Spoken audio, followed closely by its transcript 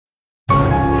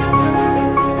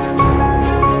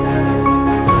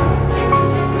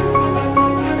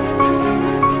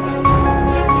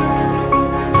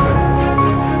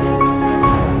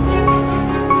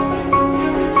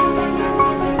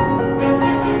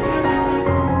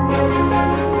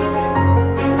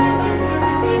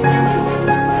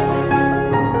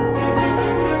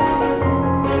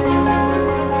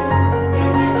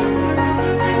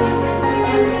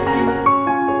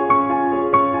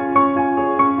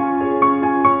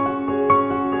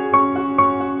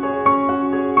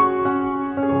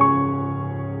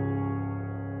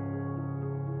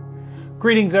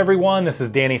Greetings everyone, this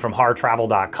is Danny from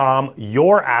HarrTravel.com,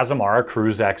 your Azamara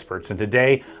cruise experts, and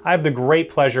today I have the great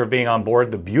pleasure of being on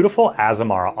board the beautiful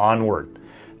Azamara Onward.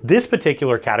 This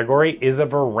particular category is a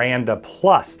Veranda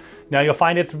Plus. Now you'll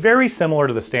find it's very similar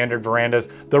to the standard verandas.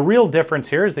 The real difference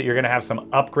here is that you're going to have some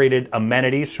upgraded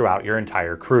amenities throughout your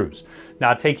entire cruise. Now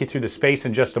I'll take you through the space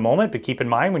in just a moment, but keep in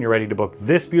mind when you're ready to book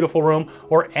this beautiful room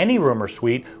or any room or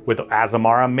suite with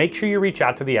Azamara, make sure you reach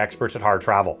out to the experts at Harr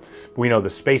Travel. We know the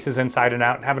spaces inside and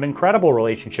out and have an incredible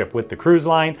relationship with the cruise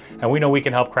line, and we know we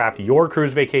can help craft your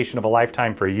cruise vacation of a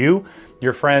lifetime for you,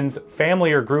 your friends,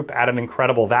 family, or group at an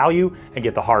incredible value, and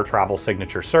get the Harr Travel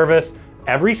signature service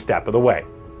every step of the way.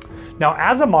 Now,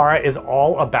 Azamara is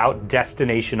all about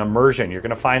destination immersion. You're going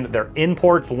to find that their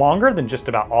import's longer than just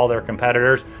about all their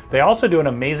competitors. They also do an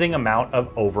amazing amount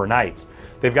of overnights.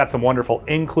 They've got some wonderful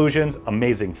inclusions,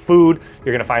 amazing food.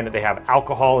 You're going to find that they have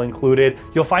alcohol included.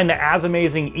 You'll find the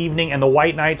AzAmazing Evening and the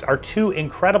White Nights are two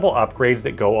incredible upgrades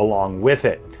that go along with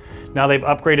it. Now they've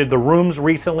upgraded the rooms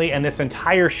recently and this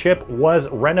entire ship was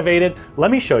renovated.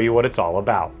 Let me show you what it's all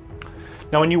about.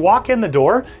 Now when you walk in the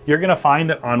door, you're gonna find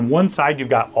that on one side you've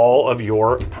got all of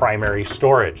your primary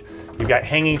storage. You've got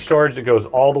hanging storage that goes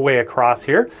all the way across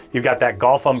here. You've got that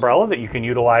golf umbrella that you can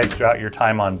utilize throughout your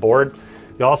time on board.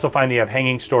 You'll also find that you have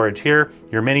hanging storage here,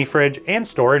 your mini fridge, and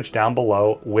storage down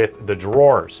below with the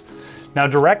drawers. Now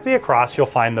directly across you'll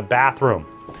find the bathroom.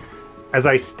 As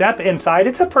I step inside,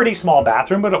 it's a pretty small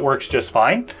bathroom, but it works just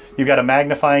fine. You've got a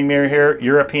magnifying mirror here,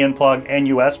 European plug and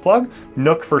US plug,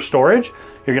 nook for storage.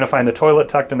 You're gonna find the toilet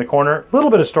tucked in the corner, a little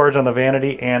bit of storage on the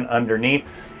vanity and underneath.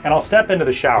 And I'll step into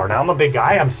the shower. Now I'm a big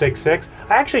guy, I'm 6'6".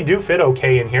 I actually do fit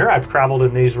okay in here. I've traveled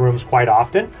in these rooms quite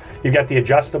often. You've got the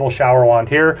adjustable shower wand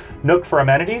here, nook for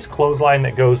amenities, clothesline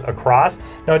that goes across.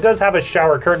 Now it does have a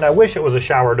shower curtain. I wish it was a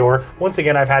shower door. Once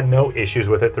again, I've had no issues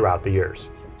with it throughout the years.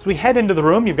 So we head into the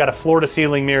room, you've got a floor to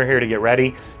ceiling mirror here to get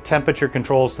ready, temperature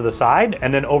controls to the side,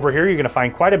 and then over here you're gonna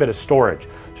find quite a bit of storage.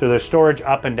 So there's storage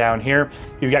up and down here.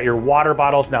 You've got your water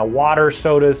bottles. Now water,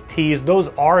 sodas, teas, those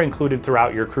are included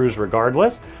throughout your cruise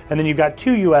regardless. And then you've got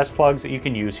two US plugs that you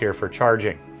can use here for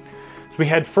charging. As we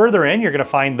head further in, you're gonna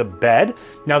find the bed.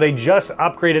 Now they just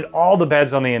upgraded all the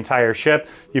beds on the entire ship.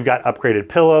 You've got upgraded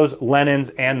pillows, linens,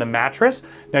 and the mattress.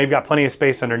 Now you've got plenty of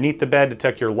space underneath the bed to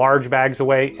tuck your large bags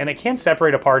away, and it can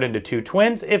separate apart into two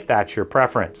twins if that's your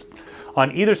preference.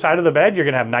 On either side of the bed, you're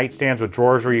gonna have nightstands with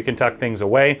drawers where you can tuck things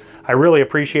away. I really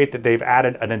appreciate that they've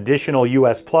added an additional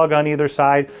US plug on either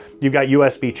side. You've got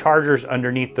USB chargers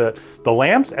underneath the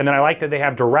lamps, and then I like that they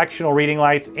have directional reading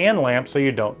lights and lamps so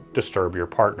you don't disturb your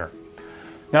partner.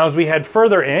 Now as we head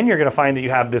further in, you're gonna find that you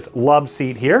have this love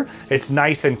seat here. It's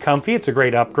nice and comfy, it's a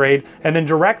great upgrade. And then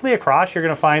directly across, you're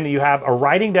gonna find that you have a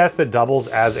writing desk that doubles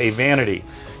as a vanity.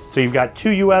 So you've got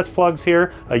two US plugs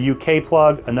here, a UK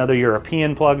plug, another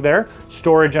European plug there,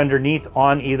 storage underneath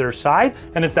on either side,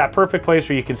 and it's that perfect place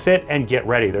where you can sit and get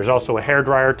ready. There's also a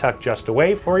hairdryer tucked just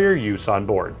away for your use on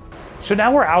board. So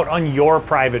now we're out on your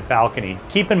private balcony.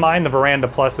 Keep in mind the Veranda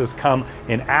Pluses come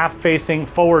in aft facing,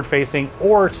 forward facing,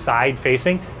 or side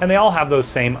facing, and they all have those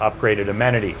same upgraded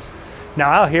amenities.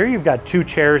 Now out here you've got two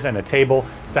chairs and a table.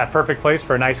 It's that perfect place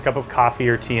for a nice cup of coffee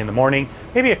or tea in the morning,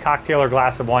 maybe a cocktail or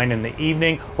glass of wine in the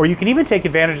evening, or you can even take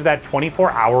advantage of that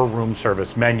 24-hour room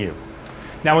service menu.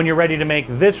 Now when you're ready to make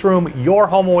this room your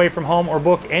home away from home or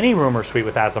book any room or suite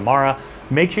with Azamara,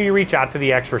 make sure you reach out to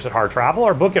the experts at Harr Travel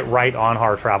or book it right on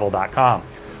HarrTravel.com.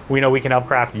 We know we can help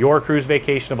craft your cruise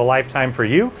vacation of a lifetime for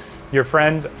you, your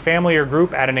friends, family, or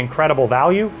group at an incredible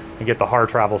value, and get the Harr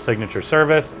Travel signature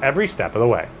service every step of the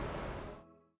way.